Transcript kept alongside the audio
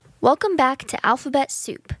Welcome back to Alphabet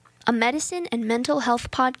Soup, a medicine and mental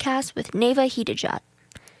health podcast with Neva Hidajat.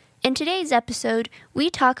 In today's episode,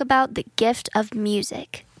 we talk about the gift of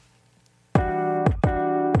music.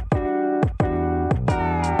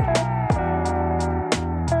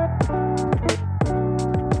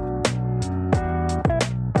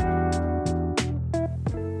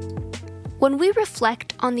 When we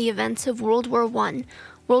reflect on the events of World War I,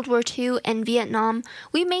 World War II, and Vietnam,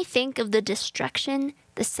 we may think of the destruction,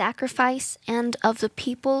 the sacrifice, and of the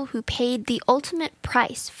people who paid the ultimate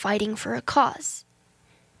price fighting for a cause.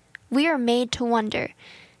 We are made to wonder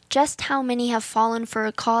just how many have fallen for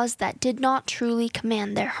a cause that did not truly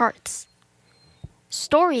command their hearts.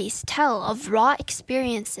 Stories tell of raw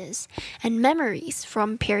experiences and memories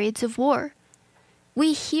from periods of war.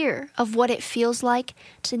 We hear of what it feels like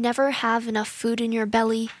to never have enough food in your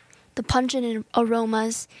belly, the pungent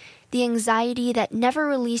aromas, the anxiety that never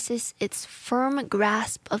releases its firm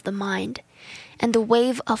grasp of the mind, and the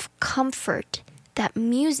wave of comfort that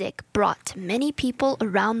music brought to many people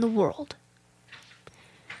around the world.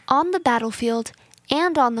 On the battlefield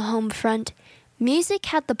and on the home front, music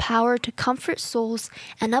had the power to comfort souls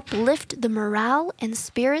and uplift the morale and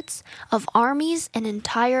spirits of armies and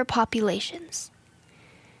entire populations.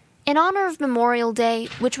 In honor of Memorial Day,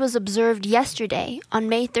 which was observed yesterday on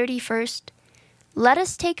May 31st, let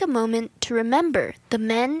us take a moment to remember the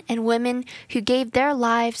men and women who gave their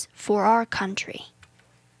lives for our country.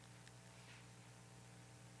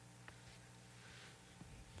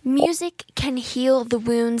 Music can heal the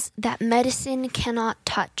wounds that medicine cannot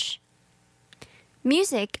touch.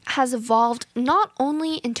 Music has evolved not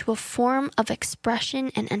only into a form of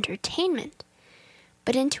expression and entertainment,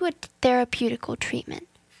 but into a therapeutical treatment.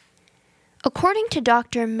 According to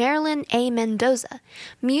Dr. Marilyn A. Mendoza,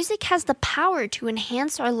 music has the power to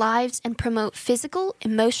enhance our lives and promote physical,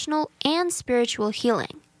 emotional, and spiritual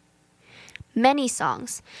healing. Many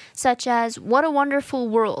songs, such as What a Wonderful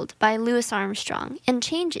World by Louis Armstrong and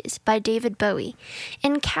Changes by David Bowie,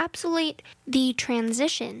 encapsulate the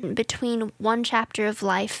transition between one chapter of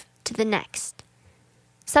life to the next.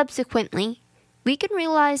 Subsequently, we can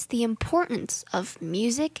realize the importance of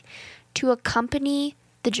music to accompany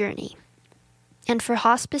the journey. And for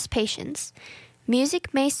hospice patients,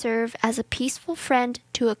 music may serve as a peaceful friend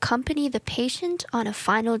to accompany the patient on a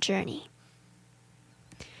final journey.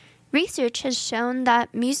 Research has shown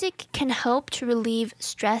that music can help to relieve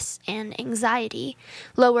stress and anxiety,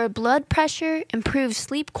 lower blood pressure, improve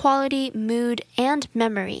sleep quality, mood, and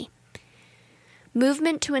memory.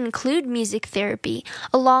 Movement to include music therapy,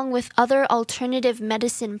 along with other alternative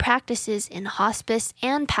medicine practices in hospice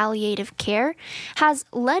and palliative care, has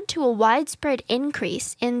led to a widespread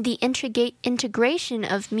increase in the integration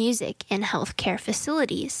of music in healthcare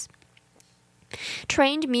facilities.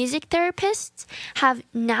 Trained music therapists have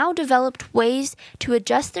now developed ways to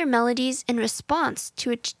adjust their melodies in response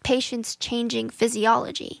to a patient's changing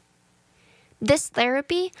physiology. This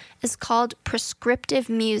therapy is called prescriptive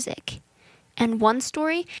music. And one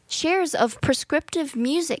story shares of prescriptive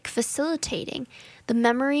music facilitating the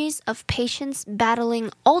memories of patients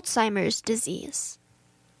battling Alzheimer's disease.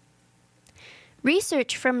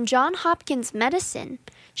 Research from Johns Hopkins Medicine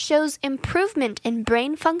shows improvement in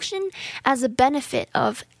brain function as a benefit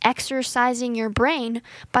of exercising your brain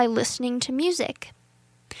by listening to music.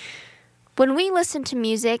 When we listen to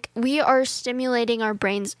music, we are stimulating our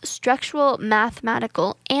brain's structural,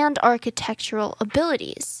 mathematical, and architectural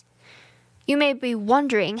abilities. You may be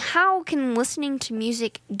wondering, how can listening to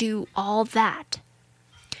music do all that?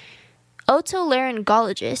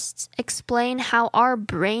 Otolaryngologists explain how our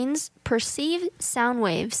brains perceive sound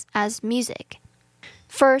waves as music.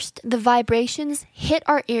 First, the vibrations hit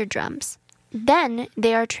our eardrums. Then,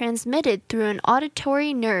 they are transmitted through an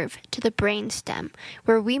auditory nerve to the brainstem,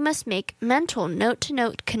 where we must make mental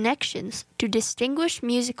note-to-note connections to distinguish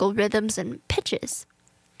musical rhythms and pitches.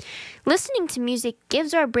 Listening to music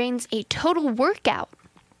gives our brains a total workout.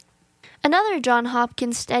 Another Johns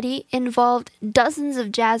Hopkins study involved dozens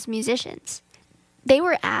of jazz musicians. They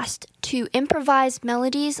were asked to improvise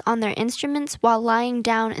melodies on their instruments while lying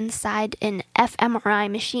down inside an fMRI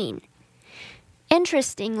machine.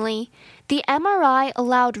 Interestingly, the MRI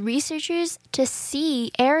allowed researchers to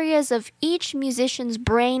see areas of each musician's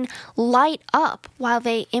brain light up while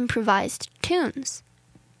they improvised tunes.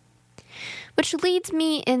 Which leads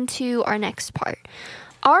me into our next part.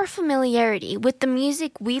 Our familiarity with the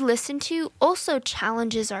music we listen to also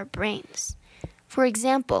challenges our brains. For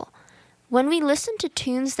example, when we listen to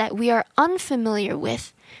tunes that we are unfamiliar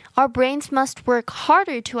with, our brains must work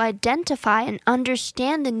harder to identify and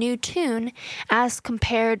understand the new tune as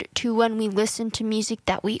compared to when we listen to music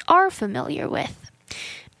that we are familiar with.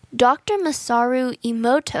 Dr. Masaru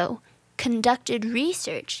Emoto conducted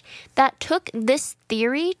research that took this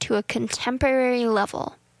theory to a contemporary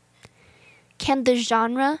level. Can the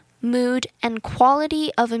genre, mood, and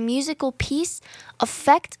quality of a musical piece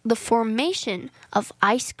affect the formation of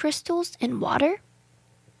ice crystals in water?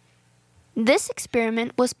 This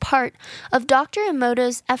experiment was part of Dr.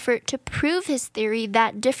 Emoto's effort to prove his theory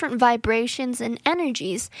that different vibrations and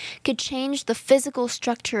energies could change the physical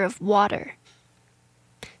structure of water.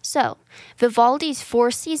 So, Vivaldi's Four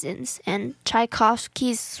Seasons and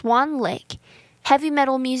Tchaikovsky's Swan Lake, heavy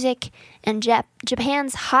metal music, and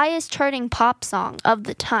Japan's highest charting pop song of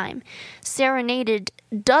the time serenaded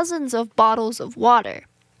dozens of bottles of water.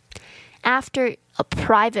 After a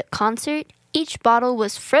private concert, each bottle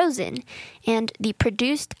was frozen and the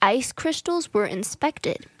produced ice crystals were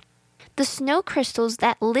inspected. The snow crystals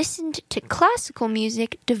that listened to classical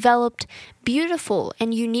music developed beautiful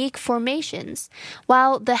and unique formations,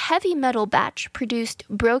 while the heavy metal batch produced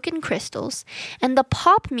broken crystals, and the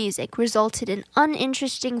pop music resulted in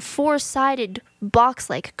uninteresting four-sided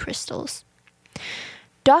box-like crystals.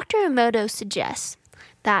 Dr. Emoto suggests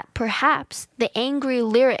that perhaps the angry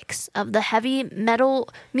lyrics of the heavy metal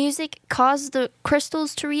music caused the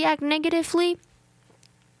crystals to react negatively.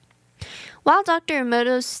 While Dr.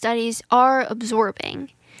 Emoto's studies are absorbing,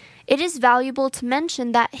 it is valuable to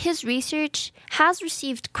mention that his research has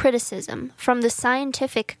received criticism from the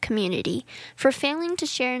scientific community for failing to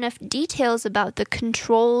share enough details about the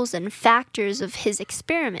controls and factors of his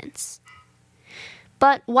experiments.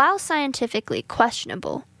 But while scientifically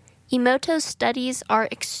questionable, Emoto's studies are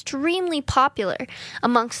extremely popular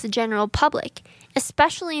amongst the general public,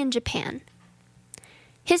 especially in Japan.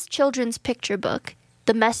 His children's picture book,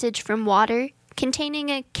 The Message from Water, containing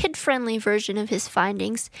a kid-friendly version of his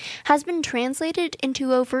findings, has been translated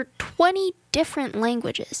into over 20 different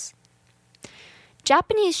languages.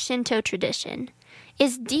 Japanese Shinto tradition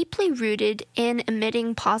is deeply rooted in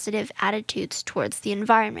emitting positive attitudes towards the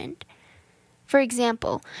environment. For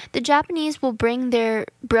example, the Japanese will bring their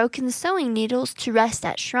broken sewing needles to rest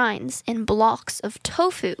at shrines in blocks of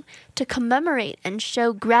tofu to commemorate and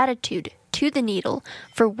show gratitude to the needle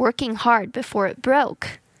for working hard before it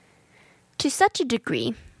broke. To such a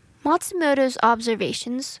degree, Matsumoto's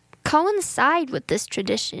observations coincide with this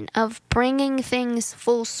tradition of bringing things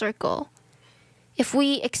full circle. If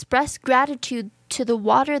we express gratitude to the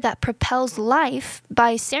water that propels life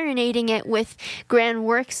by serenading it with grand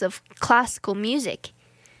works of classical music,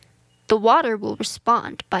 the water will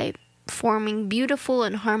respond by forming beautiful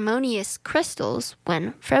and harmonious crystals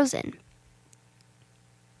when frozen.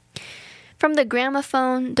 From the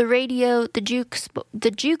gramophone, the radio, the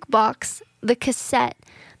jukebox, the cassette,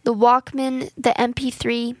 the Walkman, the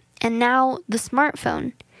MP3, and now the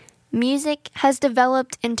smartphone, music has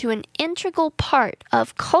developed into an integral part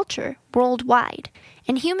of culture worldwide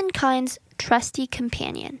and humankind's trusty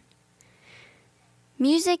companion.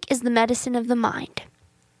 Music is the medicine of the mind.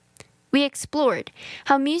 We explored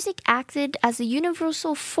how music acted as a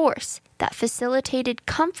universal force that facilitated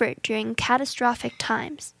comfort during catastrophic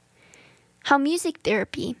times, how music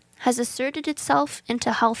therapy has asserted itself into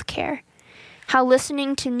healthcare, how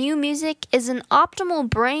listening to new music is an optimal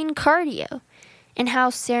brain cardio, and how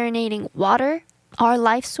serenading water, our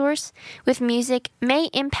life source, with music may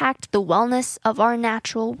impact the wellness of our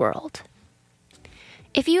natural world.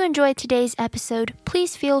 If you enjoyed today's episode,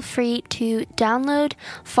 please feel free to download,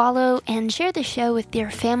 follow, and share the show with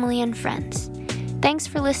your family and friends. Thanks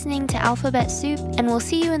for listening to Alphabet Soup, and we'll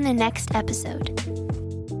see you in the next episode.